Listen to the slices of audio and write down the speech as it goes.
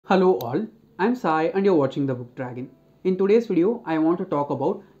Hello all, I'm Sai and you're watching The Book Dragon. In today's video, I want to talk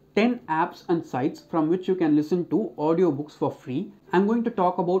about 10 apps and sites from which you can listen to audiobooks for free. I'm going to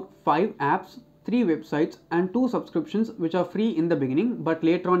talk about 5 apps, 3 websites and 2 subscriptions which are free in the beginning but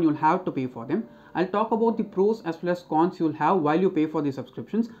later on you'll have to pay for them. I'll talk about the pros as well as cons you'll have while you pay for the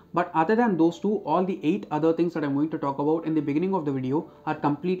subscriptions, but other than those two, all the 8 other things that I'm going to talk about in the beginning of the video are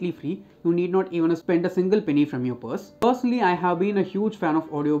completely free. You need not even spend a single penny from your purse. Personally, I have been a huge fan of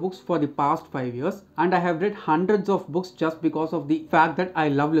audiobooks for the past 5 years and I have read hundreds of books just because of the fact that I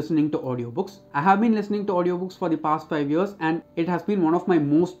love listening to audiobooks. I have been listening to audiobooks for the past 5 years and it has been one of my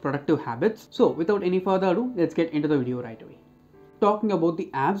most productive habits. So without any further ado, let's get into the video right away. Talking about the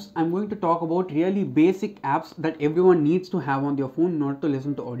apps, I'm going to talk about really basic apps that everyone needs to have on their phone in order to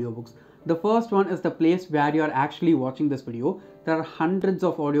listen to audiobooks. The first one is the place where you are actually watching this video. There are hundreds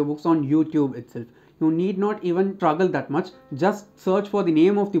of audiobooks on YouTube itself. You need not even struggle that much. Just search for the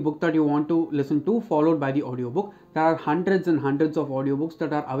name of the book that you want to listen to followed by the audiobook. There are hundreds and hundreds of audiobooks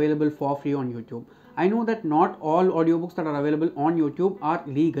that are available for free on YouTube. I know that not all audiobooks that are available on YouTube are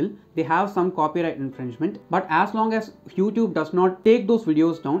legal. They have some copyright infringement, but as long as YouTube does not take those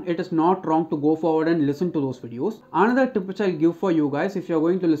videos down, it is not wrong to go forward and listen to those videos. Another tip which I'll give for you guys if you're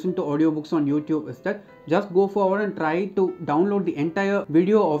going to listen to audiobooks on YouTube is that just go forward and try to download the entire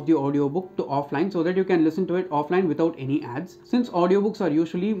video of the audiobook to offline so that you can listen to it offline without any ads. Since audiobooks are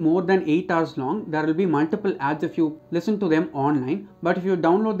usually more than 8 hours long, there will be multiple ads if you listen to them online, but if you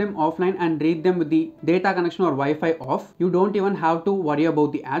download them offline and read them with the data connection or Wi-Fi off, you don't even have to worry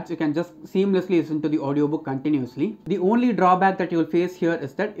about the ads. You can just seamlessly listen to the audiobook continuously. The only drawback that you'll face here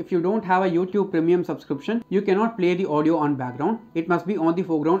is that if you don't have a YouTube Premium subscription, you cannot play the audio on background. It must be on the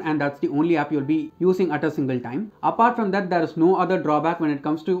foreground and that's the only app you'll be using at a single time. Apart from that, there is no other drawback when it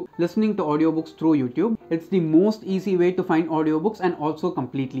comes to listening to audiobooks through YouTube. It's the most easy way to find audiobooks and also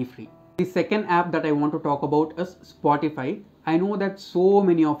completely free. The second app that I want to talk about is Spotify. I know that so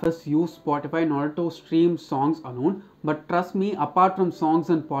many of us use Spotify in order to stream songs alone, but trust me, apart from songs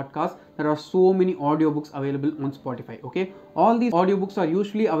and podcasts, there are so many audiobooks available on Spotify, okay? All these audiobooks are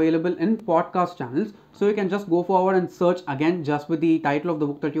usually available in podcast channels, so you can just go forward and search again just with the title of the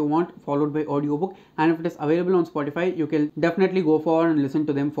book that you want followed by audiobook, and if it is available on Spotify, you can definitely go forward and listen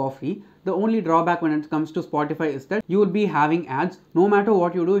to them for free. The only drawback when it comes to Spotify is that you will be having ads. No matter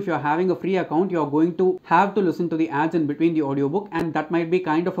what you do, if you are having a free account, you are going to have to listen to the ads in between the audiobook, and that might be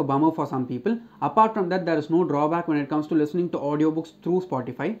kind of a bummer for some people. Apart from that, there is no drawback when it comes to listening to audiobooks through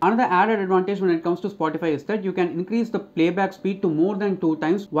Spotify. Another added advantage when it comes to Spotify is that you can increase the playback speed to more than 2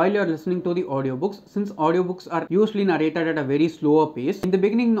 times while you are listening to the audiobooks, since audiobooks are usually narrated at a very slower pace. In the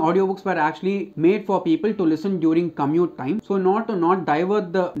beginning, audiobooks were actually made for people to listen during commute time, so not to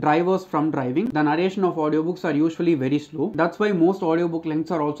divert the drivers from driving. The narration of audiobooks are usually very slow. That's why most audiobook lengths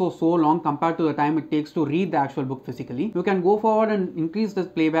are also so long compared to the time it takes to read the actual book physically. You can go forward and increase the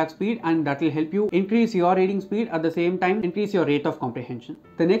playback speed, and that will help you increase your reading speed, at the same time increase your rate of comprehension.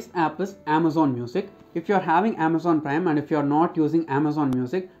 The next app is Amazon Music. If you're having Amazon Prime and if you're not using Amazon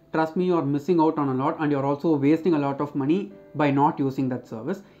Music, trust me, you're missing out on a lot and you're also wasting a lot of money by not using that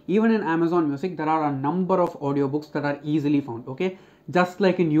service. Even in Amazon Music, there are a number of audiobooks that are easily found, okay? Just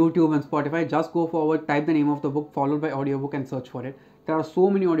like in YouTube and Spotify, just go forward, type the name of the book followed by audiobook and search for it. There are so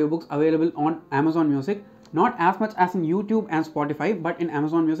many audiobooks available on Amazon Music. Not as much as in YouTube and Spotify, but in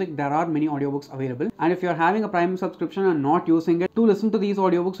Amazon Music there are many audiobooks available. And if you're having a Prime subscription and not using it to listen to these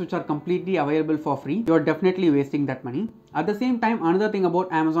audiobooks which are completely available for free, you're definitely wasting that money. At the same time, another thing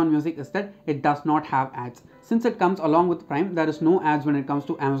about Amazon Music is that it does not have ads. Since it comes along with Prime, there is no ads when it comes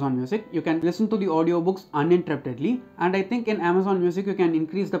to Amazon Music. You can listen to the audiobooks uninterruptedly, and I think in Amazon Music you can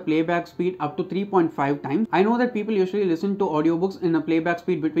increase the playback speed up to 3.5 times. I know that people usually listen to audiobooks in a playback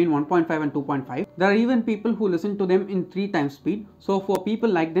speed between 1.5 and 2.5. There are even people who listen to them in 3 times speed. So for people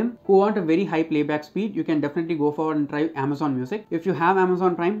like them who want a very high playback speed, you can definitely go forward and try Amazon Music. If you have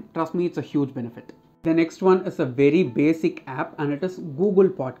Amazon Prime, trust me, it's a huge benefit. The next one is a very basic app and it is Google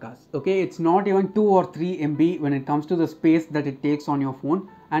Podcasts. Okay, it's not even 2 or 3 MB when it comes to the space that it takes on your phone,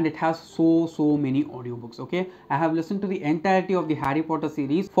 and it has so many audiobooks. Okay, I have listened to the entirety of the Harry Potter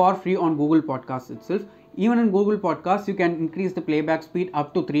series for free on Google Podcasts itself. Even in Google Podcasts, you can increase the playback speed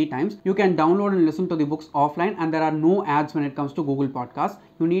up to 3 times. You can download and listen to the books offline, and there are no ads when it comes to Google Podcasts.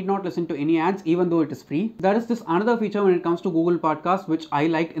 You need not listen to any ads even though it is free. There is this another feature when it comes to Google Podcasts which I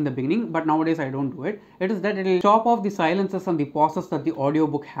liked in the beginning, but nowadays I don't do it. It is that it will chop off the silences and the pauses that the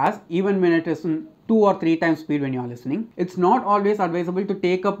audiobook has even when it is in 2 or 3 times speed when you are listening. It's not always advisable to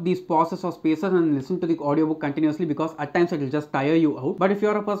take up these pauses or spaces and listen to the audiobook continuously, because at times it will just tire you out. But if you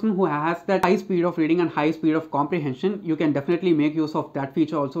are a person who has that high speed of reading and high speed of comprehension, you can definitely make use of that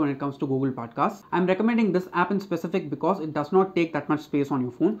feature also when it comes to Google Podcasts. I'm recommending this app in specific because it does not take that much space on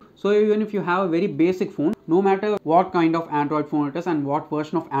your phone. So even if you have a very basic phone, no matter what kind of Android phone it is and what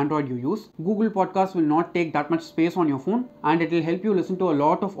version of Android you use, Google Podcasts will not take that much space on your phone, and it will help you listen to a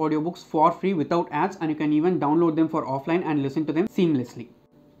lot of audiobooks for free without ads, and you can even download them for offline and listen to them seamlessly.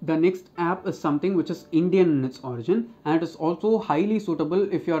 The next app is something which is Indian in its origin, and it is also highly suitable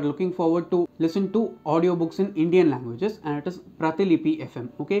if you are looking forward to listen to audiobooks in Indian languages, and it is Pratilipi FM.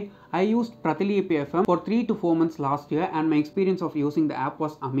 Okay, I used Pratilipi FM for 3 to 4 months last year, and my experience of using the app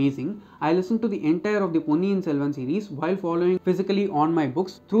was amazing. I listened to the entire of the Ponniyin Selvan series while following physically on my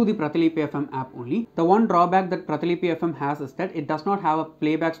books through the Pratilipi FM app only. The one drawback that Pratilipi FM has is that it does not have a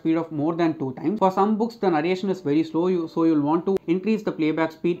playback speed of more than 2 times. For some books the narration is very slow, so you'll want to increase the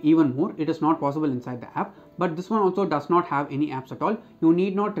playback speed even more. It is not possible inside the app, but this one also does not have any apps at all. You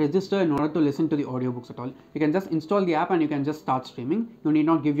need not register in order to listen to the audiobooks at all. You can just install the app and you can just start streaming. You need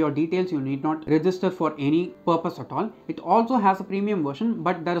not give your details, you need not register for any purpose at all. It also has a premium version,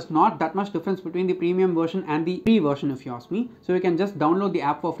 but there is not that much difference between the premium version and the free version if you ask me. So you can just download the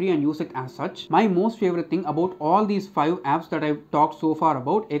app for free and use it as such. My most favorite thing about all these 5 apps that I've talked so far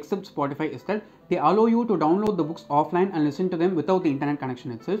about, except Spotify, is that they allow you to download the books offline and listen to them without the internet connection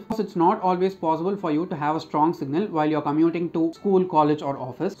itself. Because it's not always possible for you to have a strong signal while you're commuting to school, college or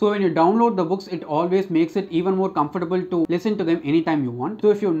office. So when you download the books, it always makes it even more comfortable to listen to them anytime you want.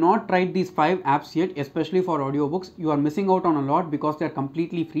 So if you've not tried these 5 apps yet, especially for audiobooks, you are missing out on a lot because they're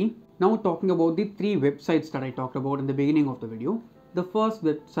completely free. Now talking about the 3 websites that I talked about in the beginning of the video. The first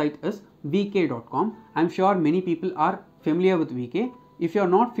website is vk.com. I'm sure many people are familiar with VK. If you're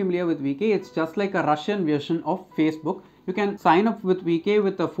not familiar with VK, it's just like a Russian version of Facebook. You can sign up with VK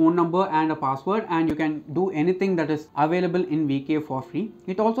with a phone number and a password, and you can do anything that is available in VK for free.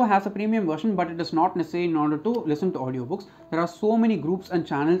 It also has a premium version, but it is not necessary in order to listen to audiobooks. There are so many groups and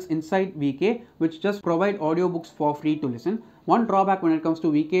channels inside VK which just provide audiobooks for free to listen. One drawback when it comes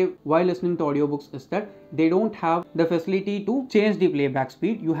to VK while listening to audiobooks is that they don't have the facility to change the playback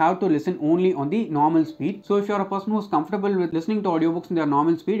speed. You have to listen only on the normal speed. So if you're a person who's comfortable with listening to audiobooks in their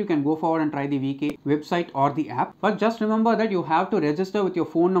normal speed, you can go forward and try the VK website or the app. But just remember that you have to register with your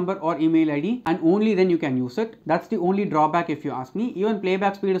phone number or email ID, and only then you can use it. That's the only drawback if you ask me. Even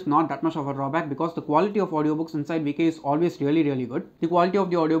playback speed is not that much of a drawback because the quality of audiobooks inside VK is always really good. The quality of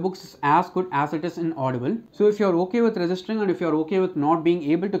the audiobooks is as good as it is in Audible. So if you're okay with registering and if you're okay with not being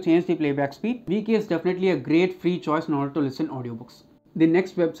able to change the playback speed, VK is definitely a great free choice in order to listen audiobooks. The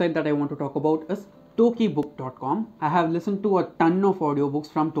next website that I want to talk about is tokibook.com. I have listened to a ton of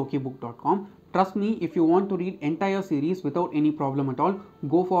audiobooks from tokibook.com. Trust me, if you want to read entire series without any problem at all,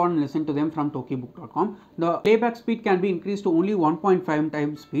 go forward and listen to them from tokibook.com. The playback speed can be increased to only 1.5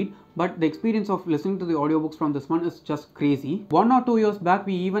 times speed, but the experience of listening to the audiobooks from this one is just crazy. 1 or 2 years back,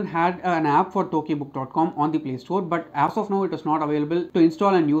 we even had an app for tokibook.com on the Play Store, but as of now, it is not available to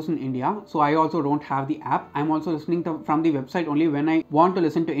install and use in India. So I also don't have the app. I'm also listening from the website only when I want to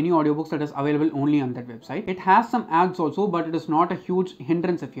listen to any audiobooks that is available only on that website. It has some ads also, but it is not a huge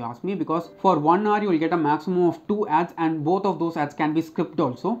hindrance if you ask me, because for 1 hour you will get a maximum of 2 ads, and both of those ads can be skipped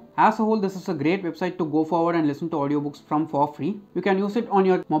also. As a whole, this is a great website to go forward and listen to audiobooks from for free. You can use it on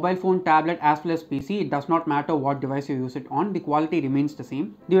your mobile phone, tablet as well as PC. It does not matter what device you use it on, the quality remains the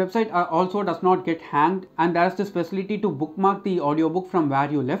same. The website also does not get hanged, and there is this facility to bookmark the audiobook from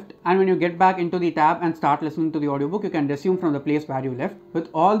where you left, and when you get back into the tab and start listening to the audiobook, you can resume from the place where you left. With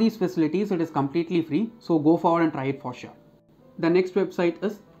all these facilities, it is completely free, so go forward and try it for sure. The next website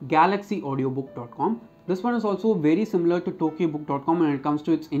is galaxyaudiobook.com. This one is also very similar to tokibook.com when it comes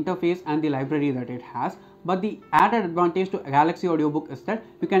to its interface and the library that it has. But the added advantage to Galaxy Audiobook is that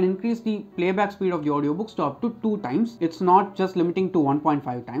you can increase the playback speed of the audiobooks to up to 2 times. It's not just limiting to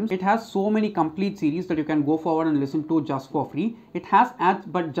 1.5 times. It has so many complete series that you can go forward and listen to just for free. It has ads,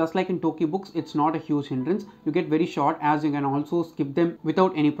 but just like in Tokibooks, it's not a huge hindrance. You get very short ads, you can also skip them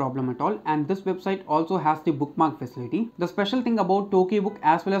without any problem at all. And this website also has the bookmark facility. The special thing about Tokibook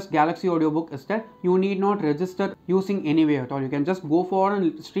as well as Galaxy Audiobook is that you need not register using any way at all. You can just go forward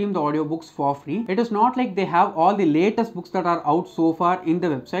and stream the audiobooks for free. It is not like like they have all the latest books that are out so far in the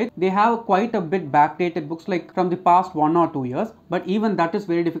website. They have quite a bit backdated books like from the past 1 or 2 years, but even that is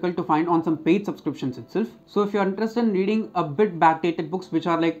very difficult to find on some paid subscriptions itself. So if you are interested in reading a bit backdated books which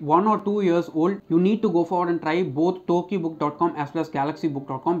are like 1 or 2 years old, you need to go forward and try both tokyobook.com as well as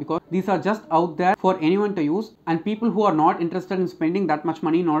galaxybook.com, because these are just out there for anyone to use, and people who are not interested in spending that much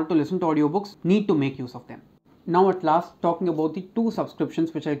money in order to listen to audiobooks need to make use of them. Now at last, talking about the 2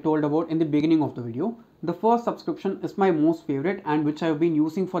 subscriptions which I told about in the beginning of the video. The first subscription is my most favorite and which I have been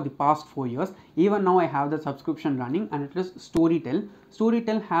using for the past 4 years. Even now I have the subscription running, and it is Storytel.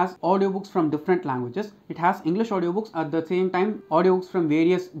 Storytel has audiobooks from different languages. It has English audiobooks, at the same time audiobooks from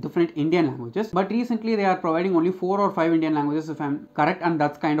various different Indian languages. But recently they are providing only 4 or 5 Indian languages if I'm correct, and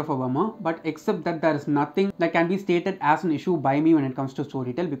that's kind of a bummer. But except that, there is nothing that can be stated as an issue by me when it comes to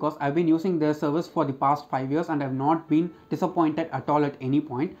Storytel, because I've been using their service for the past 5 years and I've not been disappointed at all at any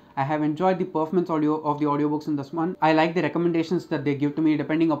point. I have enjoyed the performance audio of the audiobooks in this one. I like the recommendations that they give to me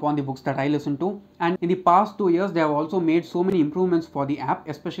depending upon the books that I listen to. And in the past 2 years, they have also made so many improvements for the app,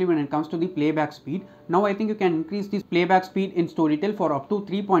 especially when it comes to the playback speed. Now I think you can increase this playback speed in Storytel for up to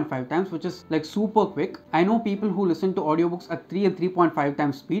 3.5 times, which is like super quick. I know people who listen to audiobooks at 3 and 3.5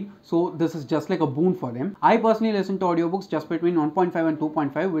 times speed, so this is just like a boon for them. I personally listen to audiobooks just between 1.5 and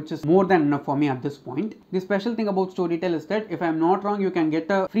 2.5, which is more than enough for me at this point. The special thing about Storytel is that if I'm not wrong, you can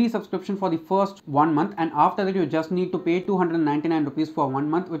get a free subscription for the first 1 month, and after that you just need to pay 299 rupees for 1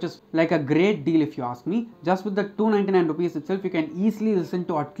 month, which is like a great deal if you ask me. Just with the 299 rupees itself, you can easily listen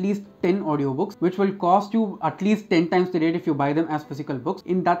to at least 10 audiobooks, which will cost you at least 10 times the rate if you buy them as physical books.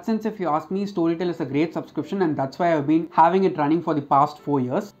 In that sense, if you ask me, Storytel is a great subscription, and that's why I've been having it running for the past 4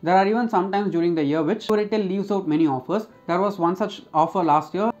 years. There are even sometimes during the year which Storytel leaves out many offers. There was one such offer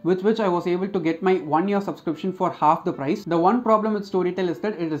last year with which I was able to get my 1-year subscription for half the price. The one problem with Storytel is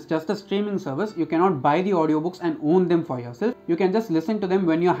that it is just a streaming service. You cannot buy the audiobooks and own them for yourself. You can just listen to them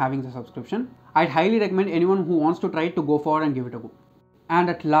when you're having the subscription. I'd highly recommend anyone who wants to try it to go forward and give it a go. And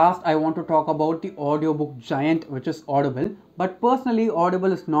at last, I want to talk about the audiobook giant, which is Audible. But personally,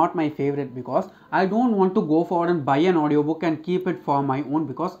 Audible is not my favorite because I don't want to go forward and buy an audiobook and keep it for my own,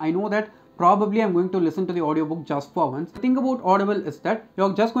 because I know that probably I'm going to listen to the audiobook just for once. The thing about Audible is that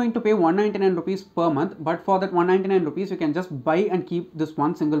you're just going to pay 199 rupees per month, but for that 199 rupees you can just buy and keep this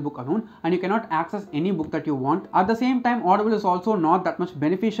one single book alone, and you cannot access any book that you want. At the same time, Audible is also not that much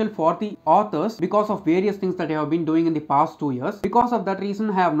beneficial for the authors because of various things that I have been doing in the past 2 years. Because of that reason,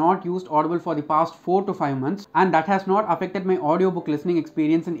 I have not used Audible for the past 4 to 5 months, and that has not affected my audiobook listening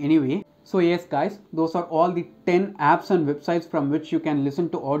experience in any way. So yes guys, those are all the 10 apps and websites from which you can listen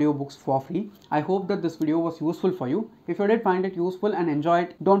to audiobooks for free. I hope that this video was useful for you. If you did find it useful and enjoy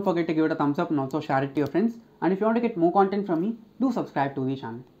it, don't forget to give it a thumbs up and also share it to your friends. And if you want to get more content from me, do subscribe to the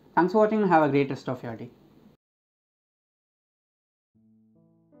channel. Thanks for watching and have a great rest of your day.